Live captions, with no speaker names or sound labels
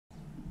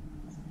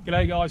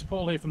G'day guys,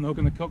 Paul here from The Hook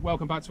and the Cook.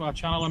 Welcome back to our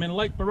channel. I'm in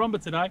Lake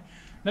Borumba today.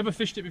 Never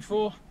fished it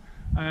before.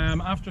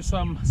 After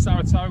some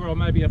Saratoga or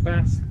maybe a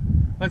bass.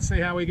 Let's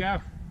see how we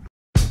go.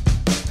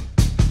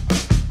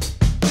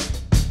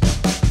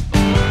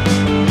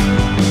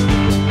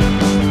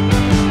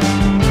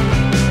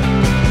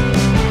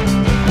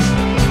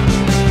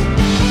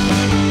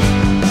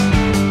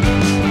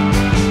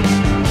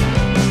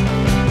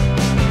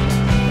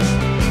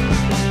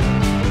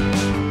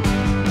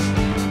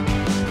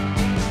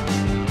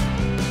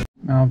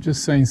 Now I've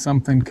just seen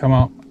something come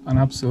up and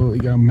absolutely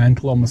go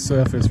mental on the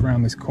surface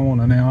around this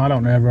corner. Now I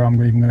don't know ever I'm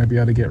even going to be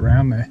able to get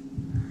around there,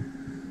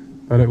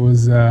 but it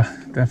was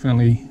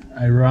definitely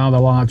a rather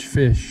large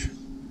fish.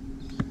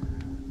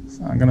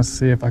 So I'm going to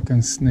see if I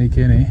can sneak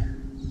in here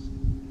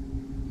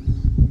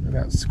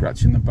without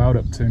scratching the boat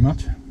up too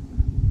much.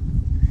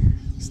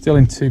 Still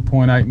in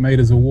 2.8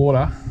 meters of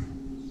water.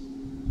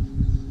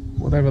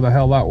 Whatever the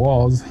hell that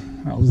was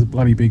a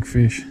bloody big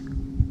fish,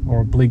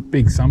 or a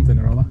big something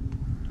or other.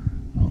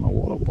 I don't know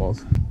what it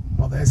was.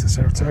 Oh, there's a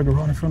Saratoga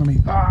right in front of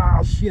me.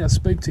 Ah, shit, I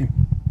spooked him.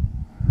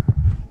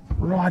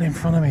 Right in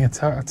front of me, a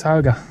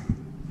toga.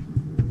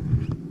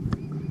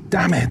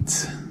 Damn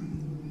it.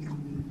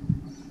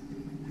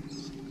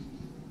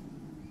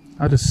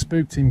 I just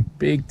spooked him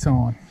big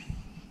time.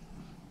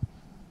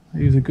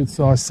 He was a good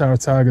sized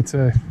Saratoga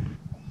too.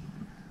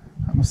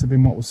 That must have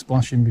been what was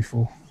splashing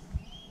before.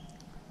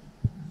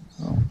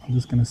 Well, I'm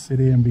just going to sit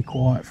here and be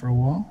quiet for a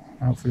while.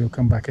 Hopefully he'll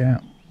come back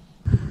out.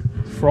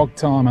 Frog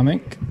time, I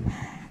think.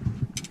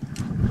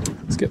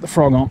 Let's get the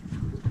frog on.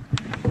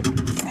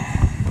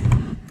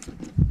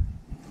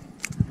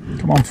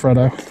 Come on,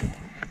 Fredo.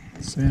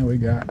 Let's see how we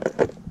go.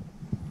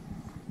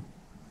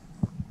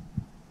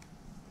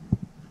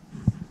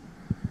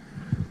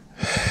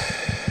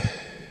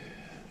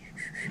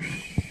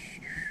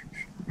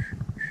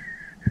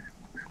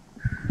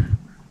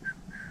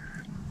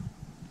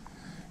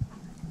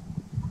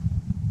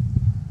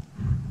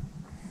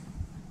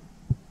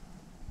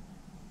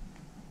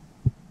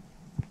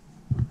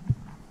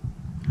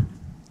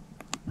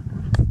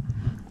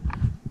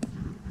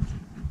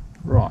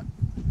 Right,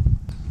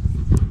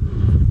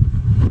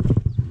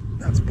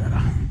 that's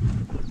better.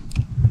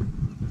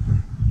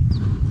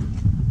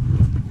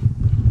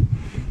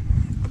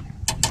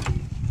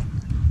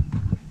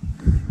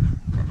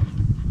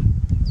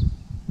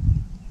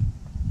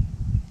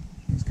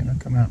 He's going to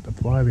come out to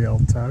play, the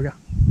old toga.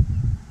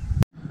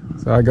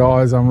 So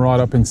guys, I'm right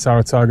up in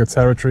Saratoga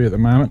territory at the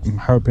moment. I'm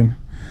hoping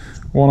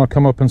one will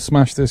come up and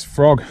smash this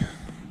frog,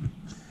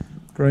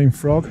 green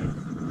frog.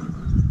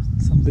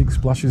 Some big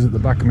splashes at the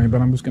back of me,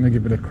 but I'm just going to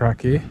give it a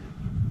crack here.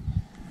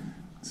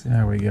 See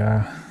how we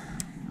go.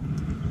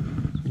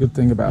 The good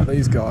thing about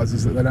these guys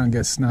is that they don't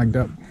get snagged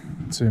up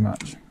too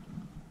much.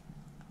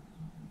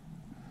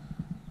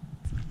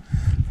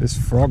 This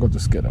frog will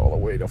just get all the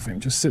weed off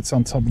him. Just sits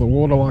on top of the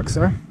water like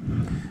so.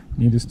 And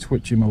you just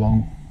twitch him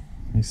along.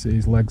 You see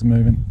his legs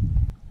moving.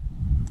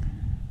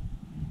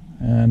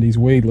 And he's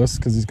weedless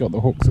because he's got the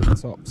hooks at the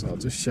top, so I'll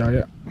just show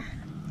you.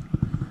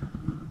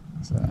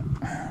 So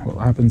what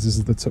happens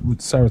is the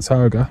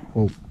Saratoga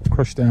will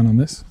crush down on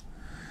this.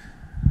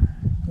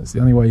 That's the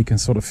only way you can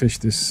sort of fish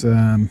this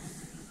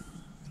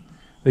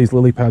these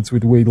lily pads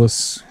with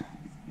weedless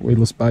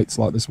baits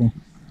like this one.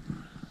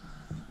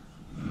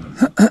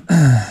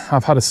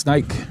 I've had a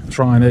snake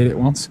try and eat it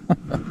once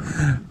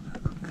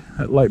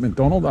at Lake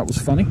McDonald. That was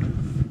funny.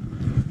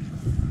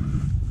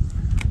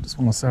 Just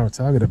want a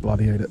Saratoga to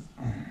bloody eat it.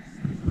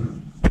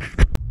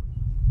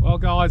 Well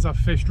guys, I've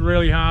fished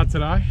really hard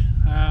today.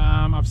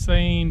 I've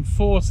seen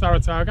 4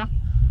 Saratoga,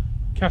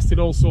 casted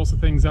all sorts of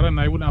things at them.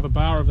 They wouldn't have a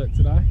bar of it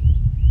today.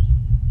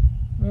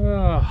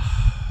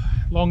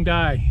 Long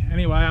day.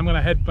 Anyway, I'm going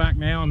to head back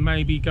now and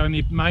maybe go in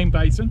the main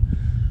basin.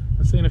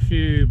 I've seen a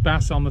few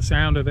bass on the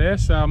sounder there,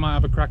 so I might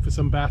have a crack for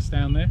some bass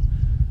down there.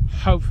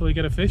 Hopefully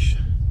get a fish,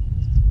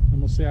 and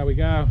we'll see how we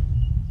go.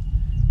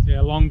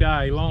 Yeah, long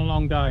day,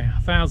 long day.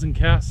 1,000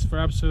 casts for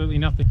absolutely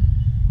nothing.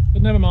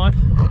 But never mind.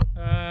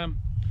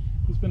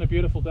 It's been a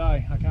beautiful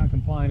day. I can't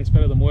complain. It's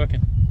better than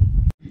working.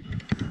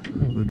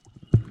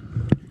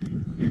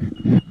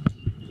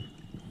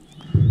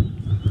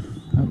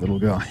 That little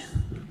guy.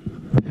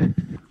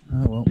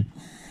 Oh well.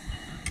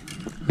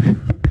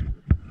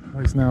 At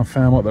least now I've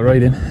found what they're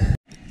eating.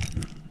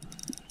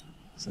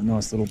 It's a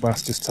nice little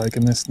bass just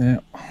taking this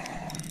now.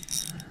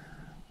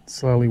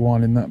 Slowly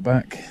winding that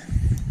back.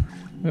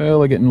 Well,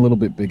 they're getting a little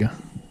bit bigger.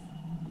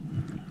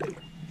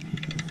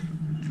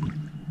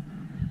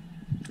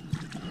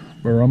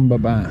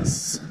 Borumba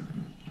bass.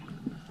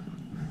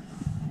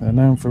 They're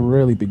known for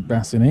really big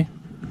bass in here.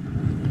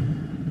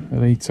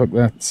 But he took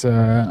that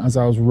as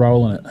I was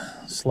rolling it,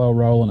 slow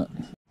rolling it.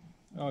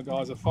 Oh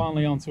guys, I'm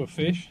finally onto a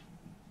fish.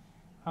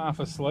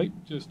 Half asleep,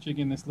 just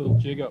jigging this little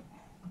jig up.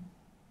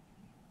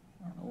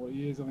 I don't know what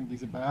he is, I think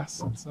he's a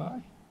bass, I'd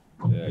say.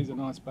 Yeah, he's a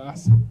nice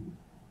bass.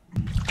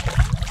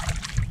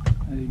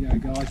 There you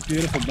go guys,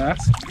 beautiful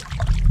bass.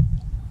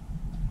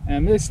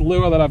 And this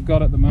lure that I've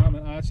got at the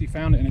moment, I actually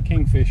found it in a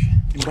kingfish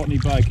in Botany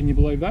Bay, can you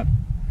believe that?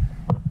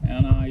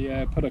 and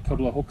I put a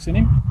couple of hooks in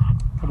him,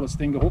 a couple of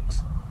stinger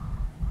hooks,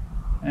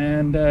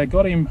 and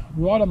got him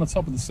right on the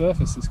top of the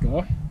surface, this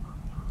guy.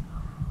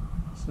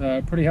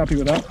 So pretty happy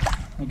with that.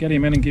 I'll get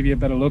him in and give you a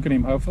better look at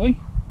him, hopefully.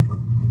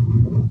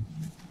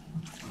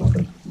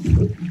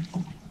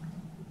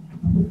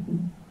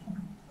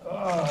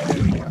 Oh,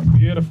 there we go,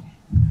 beautiful.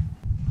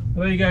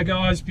 Well, there you go,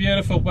 guys,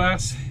 beautiful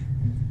bass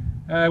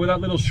with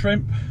that little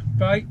shrimp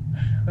bait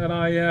that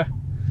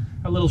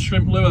that little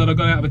shrimp lure that I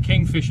got out of a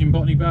kingfish in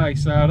Botany Bay.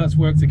 So that's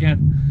worked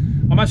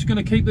again. I'm actually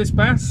going to keep this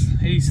bass.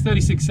 He's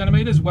 36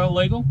 centimeters, well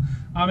legal.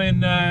 I'm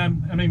in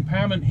an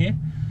impoundment here,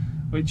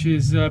 which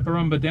is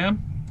Borumba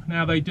Dam.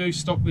 Now they do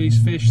stock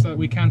these fish so that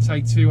we can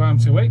take two home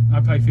to eat.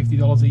 I pay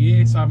 $50 a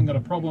year, so I haven't got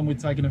a problem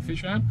with taking a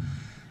fish home.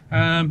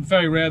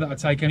 Very rare that I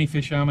take any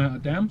fish home out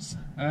of dams,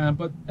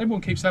 but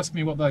everyone keeps asking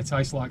me what they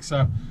taste like,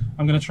 so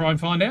I'm going to try and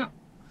find out.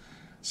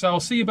 So I'll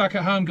see you back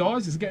at home,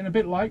 guys. It's getting a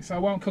bit late, so I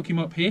won't cook him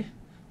up here,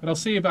 but I'll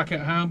see you back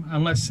at home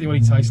and let's see what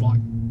he tastes like.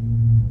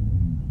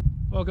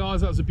 Well,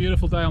 guys, that was a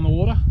beautiful day on the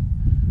water.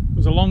 It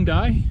was a long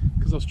day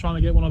because I was trying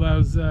to get one of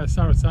those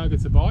Saratoga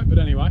to bite, but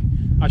anyway,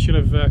 I should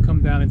have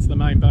come down into the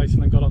main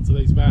basin and got onto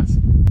these bass.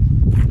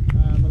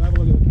 But have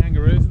a look at the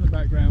kangaroos in the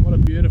background. What a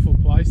beautiful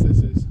place this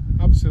is.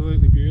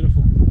 Absolutely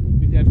beautiful.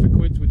 Be dead for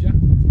quids, would you?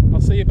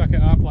 I'll see you back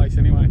at our place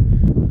anyway,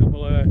 and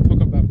we'll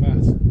cook up that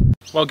bass.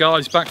 Well,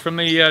 guys, back from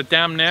the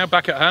dam now,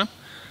 back at home.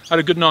 Had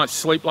a good night's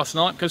sleep last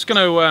night. Just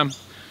going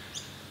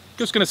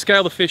to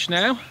scale the fish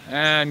now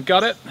and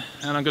gut it,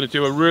 and I'm going to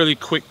do a really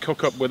quick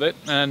cook up with it,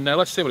 and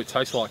let's see what it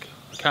tastes like.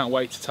 I can't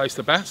wait to taste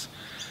the bass.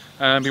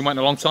 Been waiting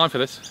a long time for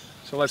this,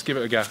 so let's give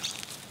it a go.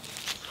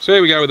 So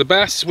here we go with the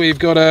bass. We've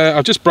got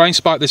I've just brain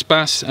spiked this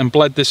bass and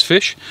bled this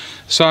fish,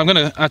 so I'm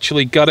going to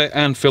actually gut it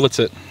and fillet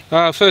it.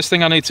 First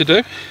thing I need to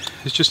do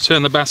is just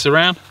turn the bass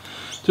around.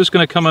 Just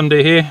going to come under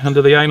here,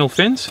 under the anal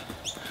fins.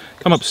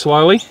 Come up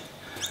slowly.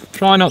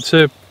 Try not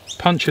to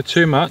puncture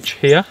too much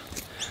here.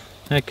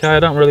 Okay, I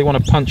don't really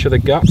want to puncture the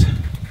gut.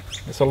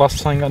 That's the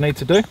last thing I need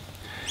to do.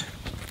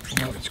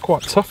 It's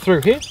quite tough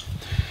through here.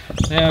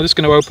 Now I'm just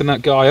going to open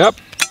that guy up.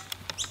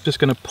 Just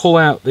going to pull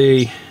out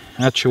the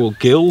actual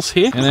gills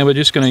here, and then we're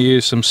just going to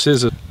use some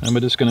scissors, and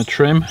we're just going to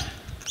trim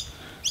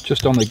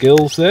just on the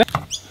gills there.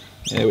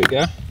 There we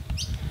go.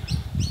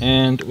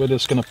 And we're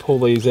just going to pull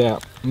these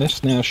out. And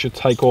this now should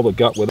take all the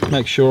gut with it.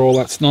 Make sure all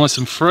that's nice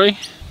and free.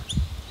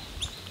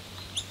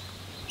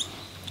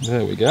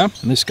 There we go.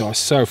 And this guy's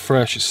so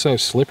fresh, it's so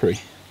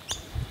slippery.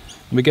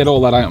 And we get all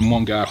that out in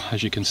one go,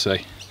 as you can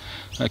see.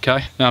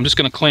 Okay, now I'm just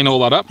going to clean all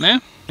that up now.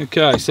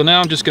 Okay, so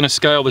now I'm just going to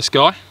scale this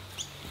guy.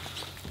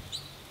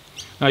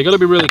 Now you've got to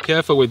be really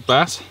careful with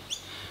bass.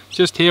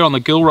 Just here on the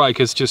gill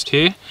rakers, just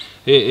here,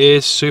 it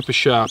is super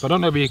sharp. I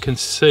don't know if you can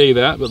see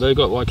that, but they've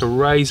got like a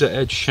razor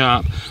edge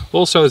sharp.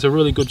 Also, there's a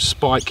really good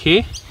spike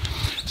here.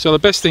 So the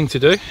best thing to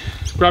do,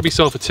 grab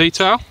yourself a tea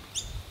towel,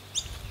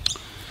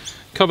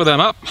 cover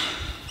them up,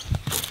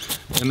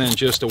 and then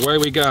just away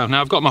we go. Now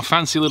I've got my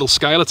fancy little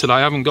scaler today. I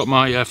haven't got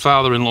my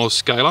father-in-law's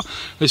scaler.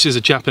 This is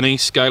a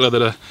Japanese scaler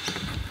that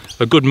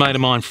a good mate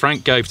of mine,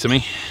 Frank, gave to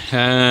me.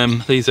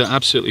 These are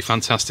absolutely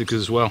fantastic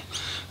as well.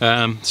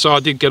 So I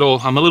did get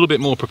I'm a little bit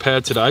more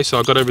prepared today, so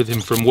I got everything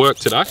from work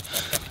today,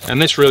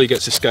 and this really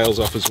gets the scales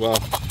off as well.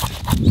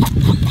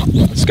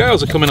 The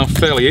scales are coming off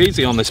fairly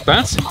easy on this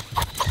bass,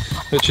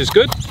 which is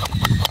good.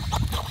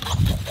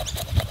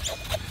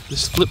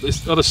 Just flip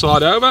this other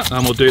side over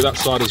and we'll do that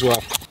side as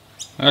well.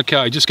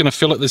 Okay, just going to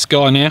fillet this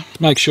guy now.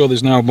 Make sure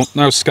there's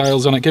no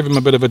scales on it. Give him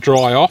a bit of a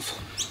dry off.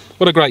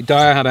 What a great day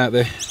I had out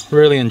there.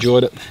 Really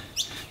enjoyed it.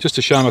 Just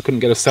a shame I couldn't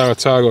get a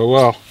Saratoga.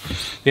 Well,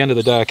 at the end of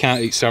the day I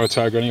can't eat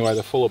Saratoga anyway.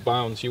 They're full of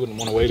bones. You wouldn't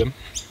want to eat them.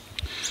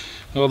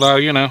 Although,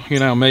 you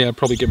know me, I'd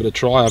probably give it a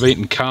try. I've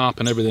eaten carp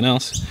and everything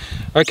else.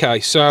 Okay,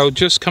 so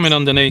just coming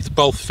underneath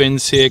both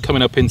fins here,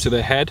 coming up into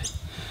the head.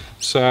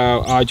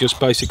 So I just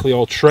basically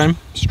all trim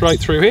straight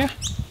through here.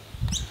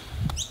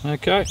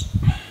 Okay.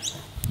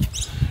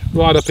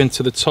 Right up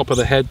into the top of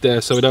the head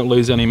there so we don't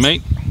lose any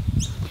meat.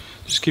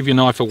 Just give your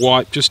knife a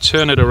wipe, just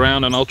turn it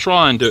around, and I'll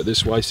try and do it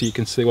this way so you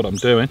can see what I'm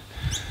doing.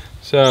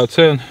 So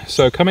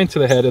come into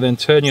the head and then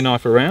turn your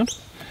knife around.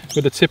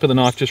 With the tip of the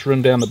knife just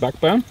run down the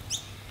backbone.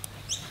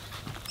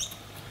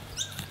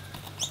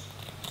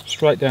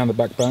 Straight down the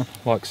backbone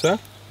like so.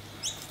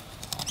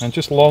 And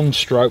just long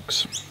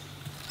strokes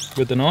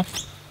with the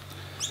knife.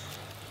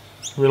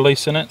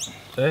 Releasing it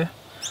there.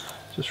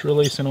 Just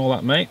releasing all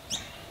that meat.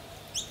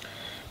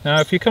 Now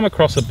if you come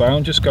across a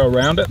bone, just go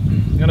around it.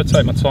 I'm going to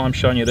take my time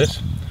showing you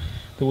this.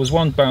 There was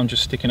one bone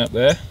just sticking up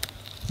there.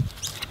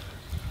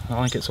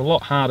 I think it's a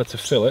lot harder to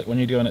fillet when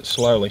you're doing it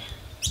slowly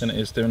than it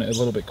is doing it a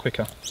little bit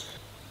quicker.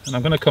 And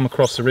I'm going to come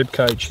across the rib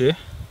cage here.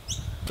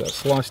 So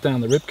slice down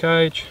the rib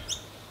cage.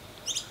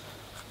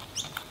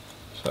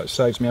 So it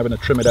saves me having to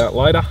trim it out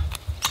later.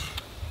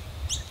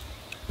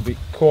 It'll be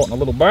caught in a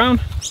little bone,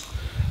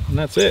 and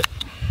that's it.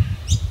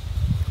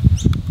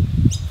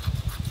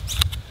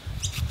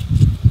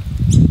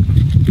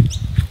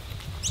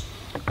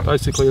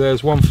 Basically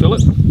there's one fillet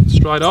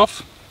straight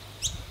off.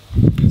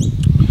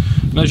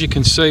 And as you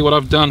can see, what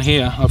I've done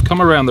here, I've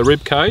come around the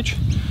rib cage.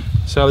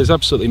 So there's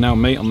absolutely no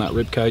meat on that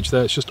rib cage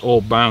there, it's just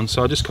all bone.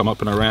 So I just come up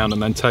and around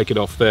and then take it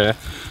off there.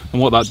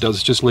 And what that does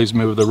is just leaves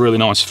me with a really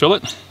nice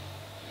fillet.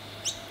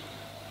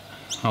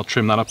 I'll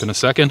trim that up in a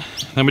second.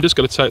 Then we just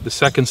got to take the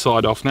second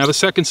side off. Now the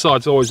second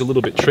side's always a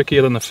little bit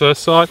trickier than the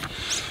first side.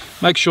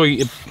 Make sure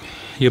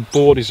your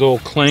board is all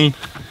clean.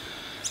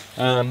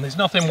 There's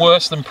nothing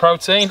worse than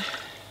protein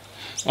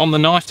on the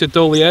knife to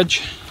dull the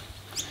edge.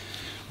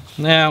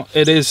 Now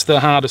it is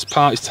the hardest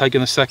part, is taking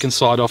the second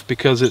side off,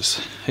 because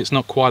it's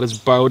not quite as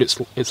bowed,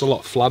 it's a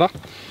lot flatter,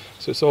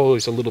 so it's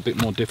always a little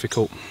bit more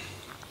difficult.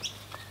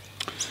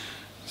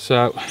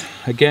 So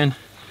again,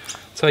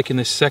 taking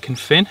this second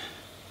fin,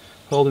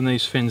 holding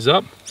these fins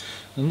up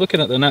and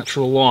looking at the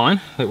natural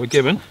line that we're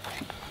given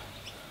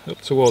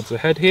up towards the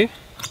head here,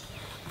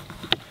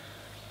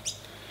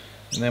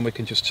 and then we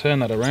can just turn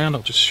that around.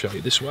 I'll just show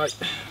you this way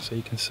so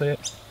you can see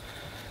it.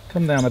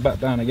 Come down the back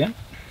down again,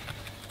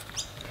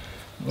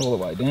 all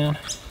the way down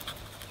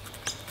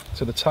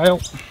to the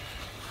tail.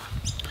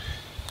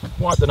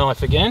 Wipe the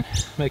knife again,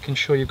 making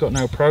sure you've got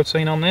no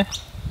protein on there,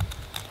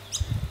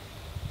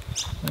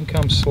 and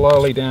come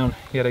slowly down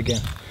yet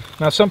again.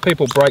 Now some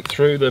people break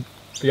through the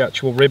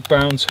actual rib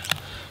bones.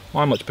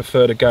 I much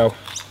prefer to go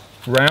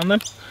round them.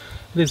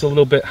 It is a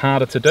little bit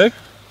harder to do.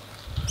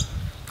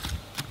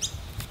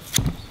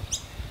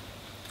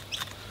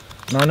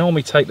 And I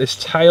normally take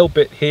this tail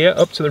bit here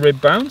up to the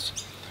rib bones,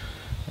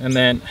 and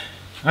then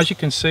as you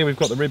can see, we've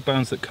got the rib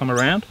bones that come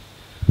around,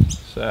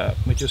 so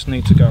we just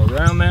need to go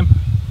around them.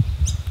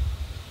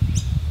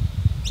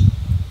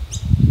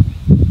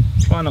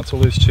 Try not to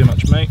lose too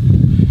much meat,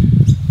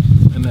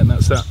 and then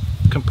that's that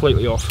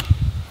completely off.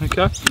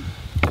 Okay,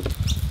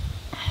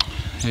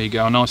 there you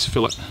go, a nice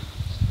fillet.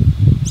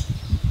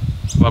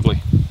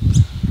 Lovely.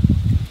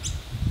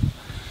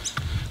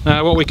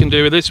 Now what we can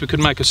do with this, we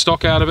could make a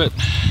stock out of it.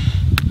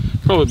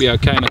 Probably be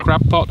okay in a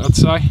crab pot, I'd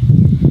say.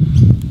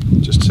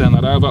 Just turn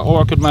that over,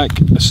 or I could make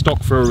a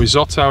stock for a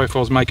risotto. If I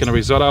was making a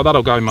risotto,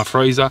 that'll go in my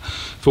freezer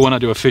for when I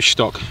do a fish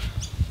stock.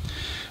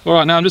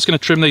 Alright, now I'm just going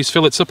to trim these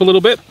fillets up a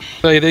little bit.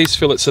 See, these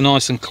fillets are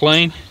nice and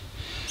clean.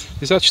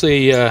 There's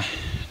actually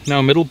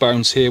no middle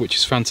bones here, which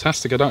is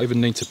fantastic. I don't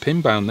even need to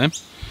pin bone them,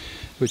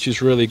 which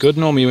is really good.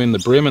 Normally in the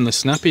brim and the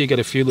snapper you get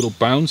a few little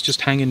bones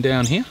just hanging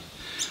down here,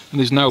 and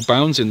there's no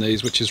bones in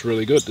these, which is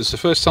really good. This is the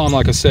first time,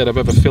 like I said, I've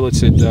ever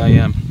filleted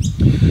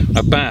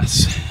a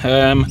bass.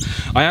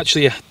 I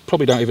actually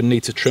probably don't even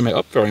need to trim it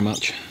up very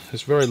much.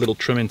 There's very little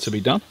trimming to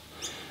be done.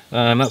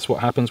 That's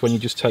what happens when you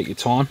just take your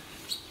time.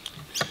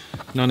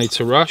 No need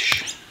to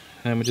rush.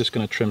 And we're just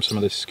going to trim some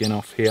of this skin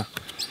off here.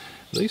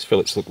 These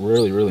fillets look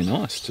really, really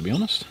nice, to be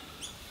honest.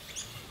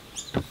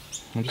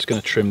 I'm just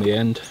going to trim the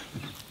end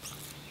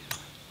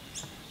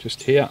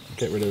just here,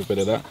 get rid of a bit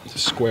of that to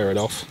square it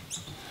off.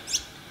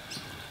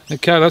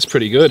 Okay, that's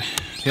pretty good.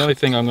 The only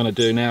thing I'm going to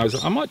do now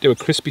is I might do a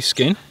crispy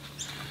skin.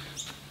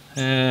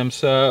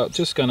 So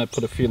just going to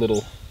put a few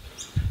little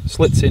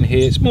slits in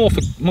here. It's more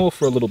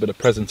for a little bit of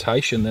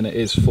presentation than it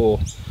is for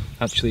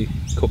actually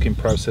cooking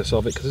process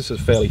of it, because this is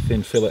a fairly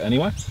thin fillet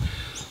anyway.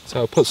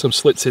 So I'll put some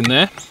slits in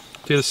there.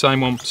 Do the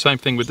same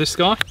thing with this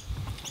guy.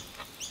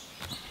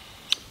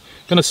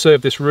 Going to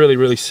serve this really,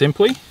 really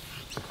simply.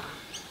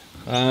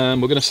 We're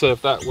going to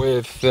serve that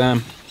with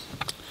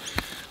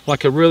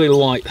like a really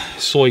light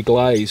soy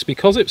glaze,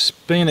 because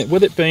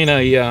with it being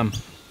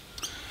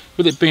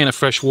a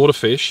freshwater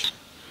fish.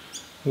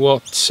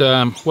 What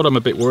I'm a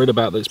bit worried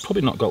about, that it's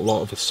probably not got a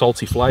lot of a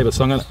salty flavour,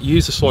 so I'm going to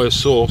use the soy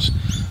sauce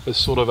as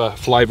sort of a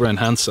flavour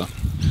enhancer.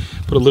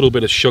 Put a little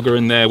bit of sugar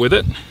in there with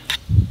it,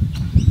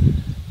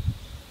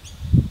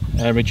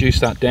 and reduce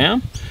that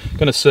down. I'm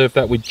going to serve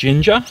that with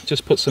ginger.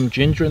 Just put some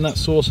ginger in that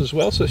sauce as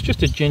well. So it's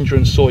just a ginger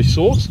and soy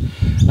sauce,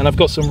 and I've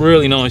got some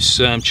really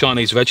nice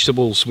Chinese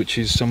vegetables, which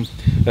is some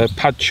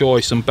pad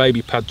choy, some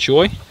baby pad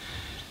choy,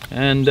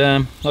 and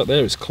look,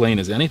 they're as clean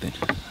as anything.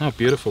 How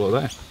beautiful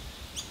are they?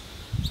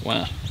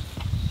 Wow,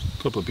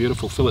 a couple of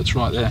beautiful fillets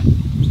right there.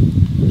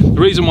 The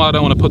reason why I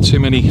don't want to put too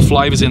many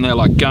flavours in there,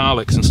 like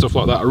garlics and stuff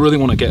like that, I really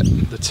want to get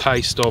the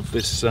taste of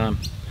this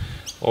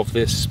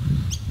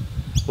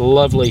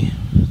lovely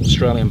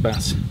Australian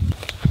bass.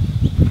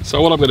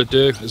 So what I'm going to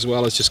do as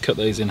well is just cut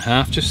these in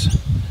half.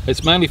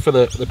 It's mainly for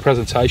the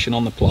presentation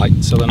on the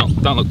plate, so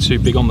don't look too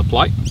big on the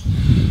plate,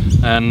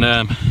 and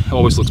it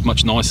always looks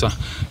much nicer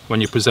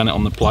when you present it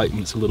on the plate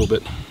when it's a little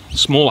bit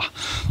smaller.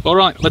 All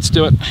right, let's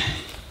do it.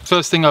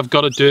 First thing I've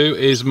got to do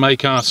is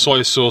make our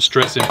soy sauce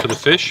dressing for the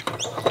fish.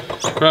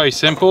 Very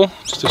simple,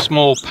 just a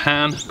small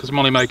pan, because I'm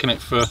only making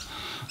it for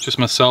just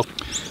myself.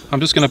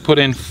 I'm just going to put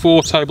in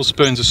 4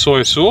 tablespoons of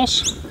soy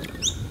sauce.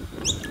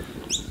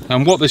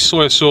 And what this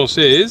soy sauce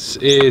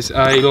is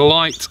a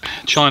light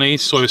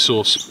Chinese soy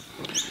sauce.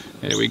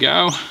 There we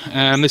go.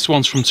 And this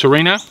one's from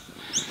Torino.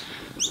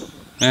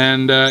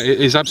 And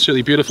it is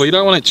absolutely beautiful. You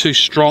don't want it too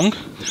strong,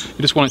 you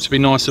just want it to be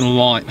nice and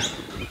light.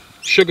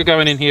 Sugar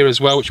going in here as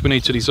well, which we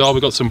need to dissolve.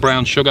 We've got some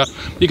brown sugar.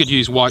 You could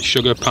use white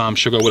sugar, palm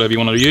sugar, whatever you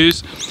want to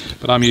use,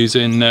 but I'm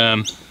using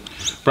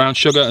brown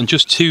sugar, and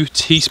just 2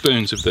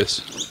 teaspoons of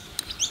this.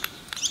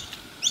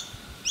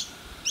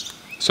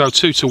 So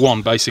 2 to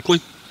 1 basically.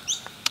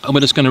 And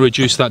we're just going to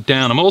reduce that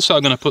down. I'm also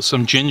going to put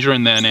some ginger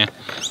in there now.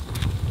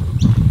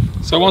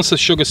 So once the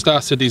sugar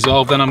starts to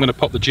dissolve, then I'm going to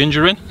pop the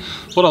ginger in.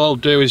 What I'll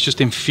do is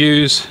just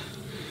infuse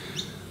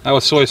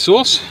our soy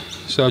sauce.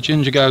 So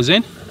ginger goes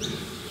in,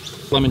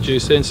 lemon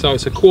juice in, so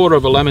it's a quarter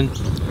of a lemon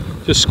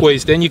just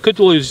squeezed in. You could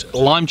use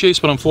lime juice,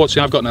 but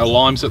unfortunately I've got no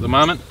limes at the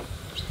moment.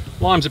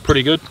 Limes are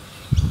pretty good.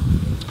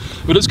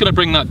 We're just going to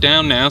bring that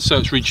down now so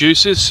it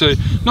reduces, so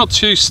not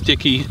too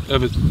sticky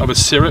of a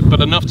syrup, but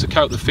enough to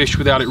coat the fish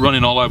without it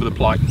running all over the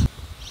plate.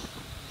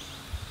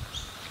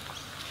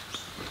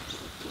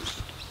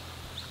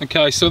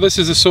 Okay, so this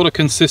is the sort of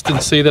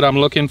consistency that I'm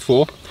looking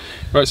for,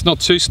 where it's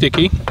not too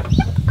sticky.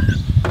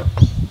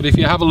 But if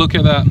you have a look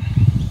at that,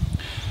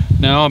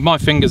 now my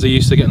fingers are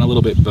used to getting a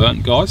little bit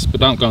burnt, guys, but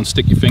don't go and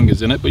stick your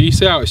fingers in it. But you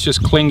see how it's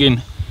just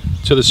clinging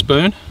to the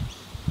spoon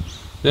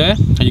there,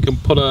 and you can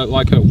put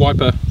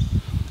wipe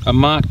a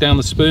mark down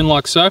the spoon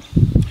like so.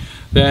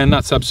 Then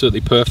that's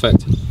absolutely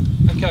perfect.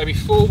 Okay,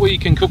 before we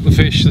can cook the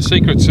fish, the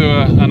secret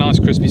to a nice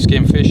crispy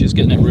skin fish is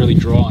getting it really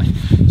dry.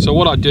 So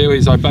what I do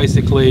is I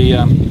basically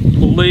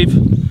will leave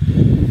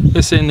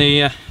this in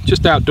the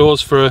just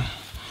outdoors for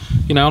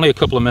only a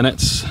couple of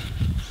minutes,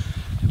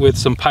 with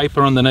some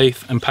paper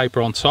underneath and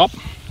paper on top.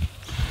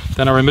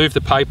 Then I remove the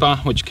paper,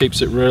 which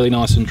keeps it really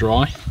nice and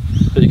dry.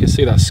 But you can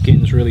see that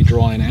skin's really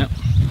drying out.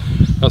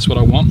 That's what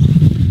I want.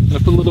 I'm going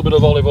to put a little bit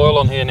of olive oil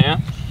on here now.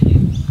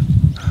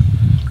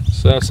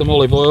 So some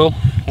olive oil,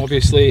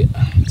 obviously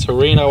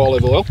Torino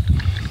olive oil,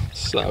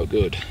 so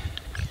good.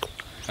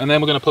 And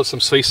then we're going to put some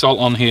sea salt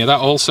on here. That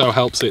also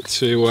helps it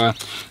to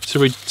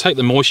take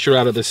the moisture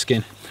out of the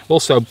skin.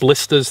 Also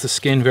blisters the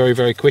skin very,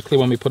 very quickly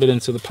when we put it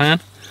into the pan.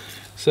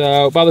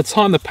 So by the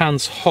time the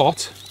pan's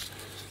hot,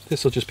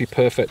 this will just be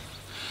perfect.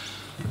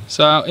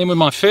 So in with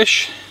my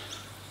fish.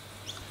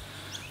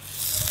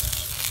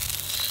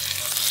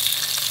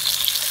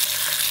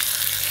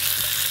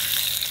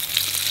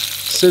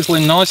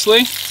 Sizzling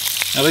nicely.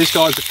 Now these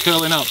guys are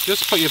curling up.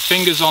 Just put your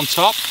fingers on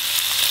top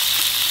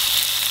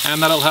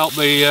and that'll help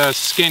the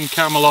skin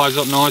caramelise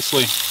up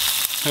nicely.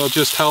 It'll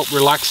just help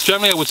relax.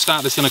 Generally I would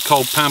start this in a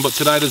cold pan, but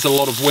today there's a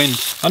lot of wind.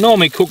 I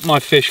normally cook my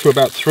fish for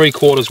about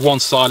 3/4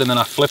 one side and then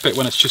I flip it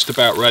when it's just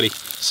about ready.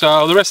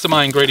 So the rest of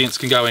my ingredients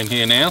can go in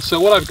here now. So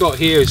what I've got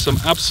here is some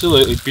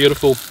absolutely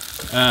beautiful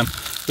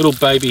little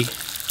baby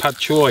pad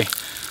choy.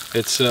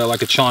 It's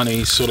like a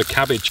Chinese sort of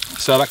cabbage.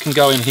 So that can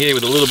go in here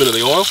with a little bit of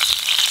the oil.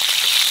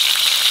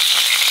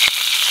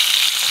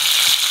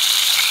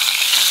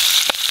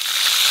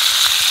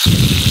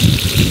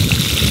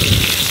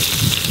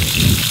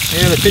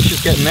 Yeah, the fish is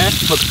getting there,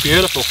 looks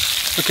beautiful.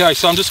 Okay,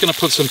 so I'm just going to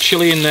put some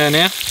chilli in there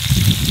now.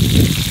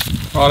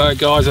 Righto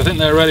guys, I think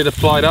they're ready to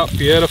plate up,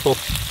 beautiful.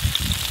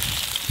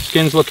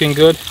 Skin's looking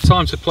good.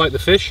 Time to plate the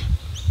fish.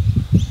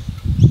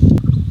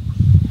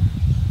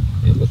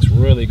 It looks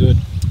really good.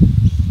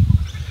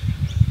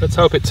 Let's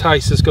hope it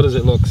tastes as good as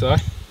it looks, eh?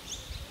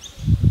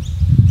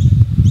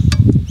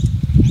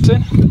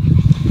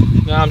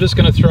 Now I'm just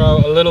going to throw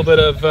a little bit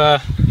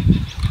of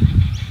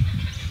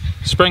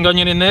spring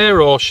onion in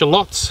there, or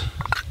shallots.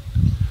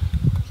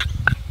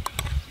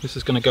 This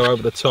is going to go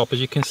over the top.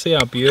 As you can see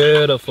how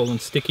beautiful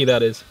and sticky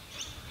that is.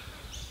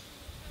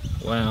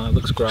 Wow, that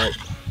looks great.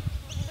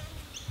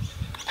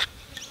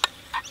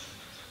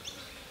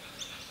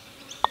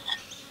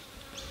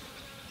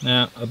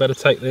 Now I better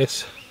take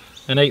this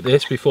and eat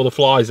this before the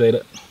flies eat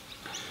it.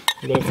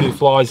 We've got a few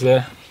flies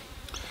there.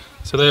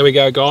 So there we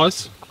go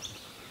guys.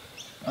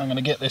 I'm going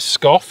to get this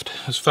scoffed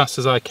as fast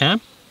as I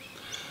can.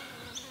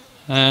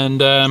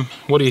 And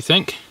what do you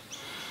think?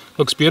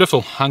 Looks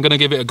beautiful. I'm going to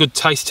give it a good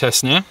taste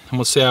test now and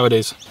we'll see how it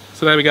is.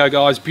 So there we go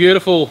guys,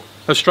 beautiful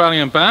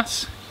Australian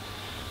bass.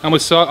 And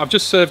I've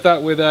just served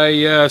that with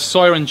a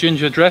soya and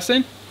ginger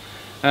dressing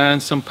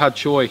and some pad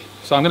choy.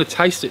 So I'm going to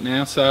taste it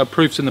now, so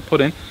proof's in the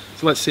pudding.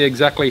 So let's see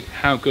exactly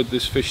how good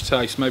this fish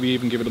tastes. Maybe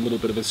even give it a little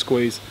bit of a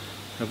squeeze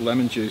of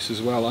lemon juice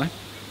as well, eh?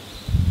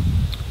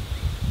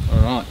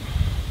 Alright.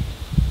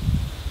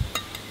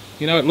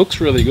 You know, it looks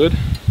really good.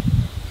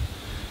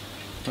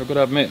 I've got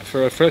to admit,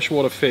 for a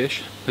freshwater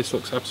fish, this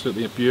looks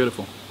absolutely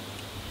beautiful.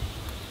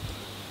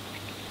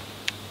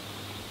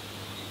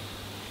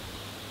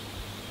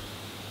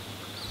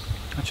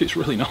 Actually, it's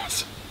really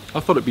nice. I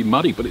thought it'd be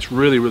muddy, but it's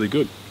really, really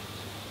good.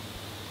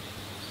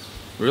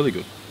 Really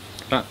good.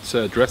 That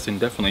dressing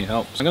definitely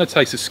helps. I'm going to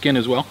taste the skin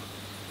as well.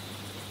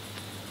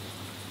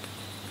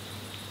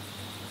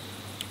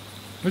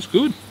 It's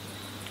good.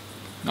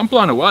 I'm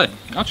blown away.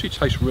 It actually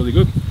tastes really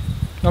good.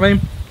 I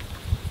mean,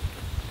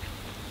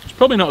 it's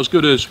probably not as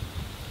good as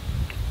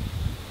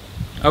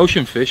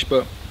ocean fish,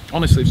 but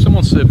honestly, if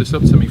someone served this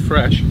up to me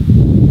fresh,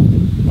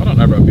 I don't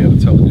know if I'd be able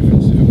to tell the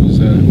difference if it was,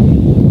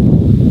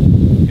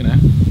 you know.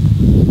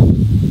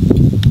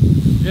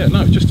 Yeah,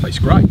 no, it just tastes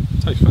great.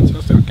 It tastes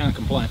fantastic. I can't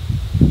complain.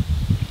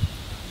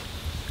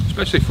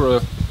 Especially for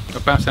a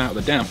bass out of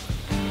the dam.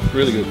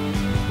 Really good.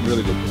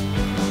 Really good.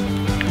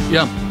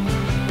 Yeah.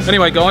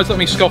 Anyway, guys, let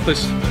me scoff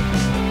this.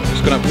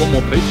 Just gonna have one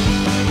more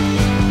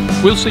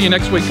piece. We'll see you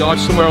next week,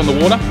 guys, somewhere on the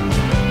water.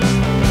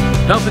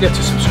 Don't forget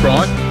to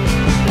subscribe.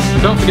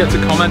 And don't forget to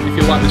comment if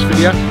you like this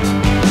video.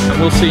 And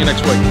we'll see you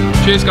next week.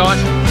 Cheers,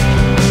 guys.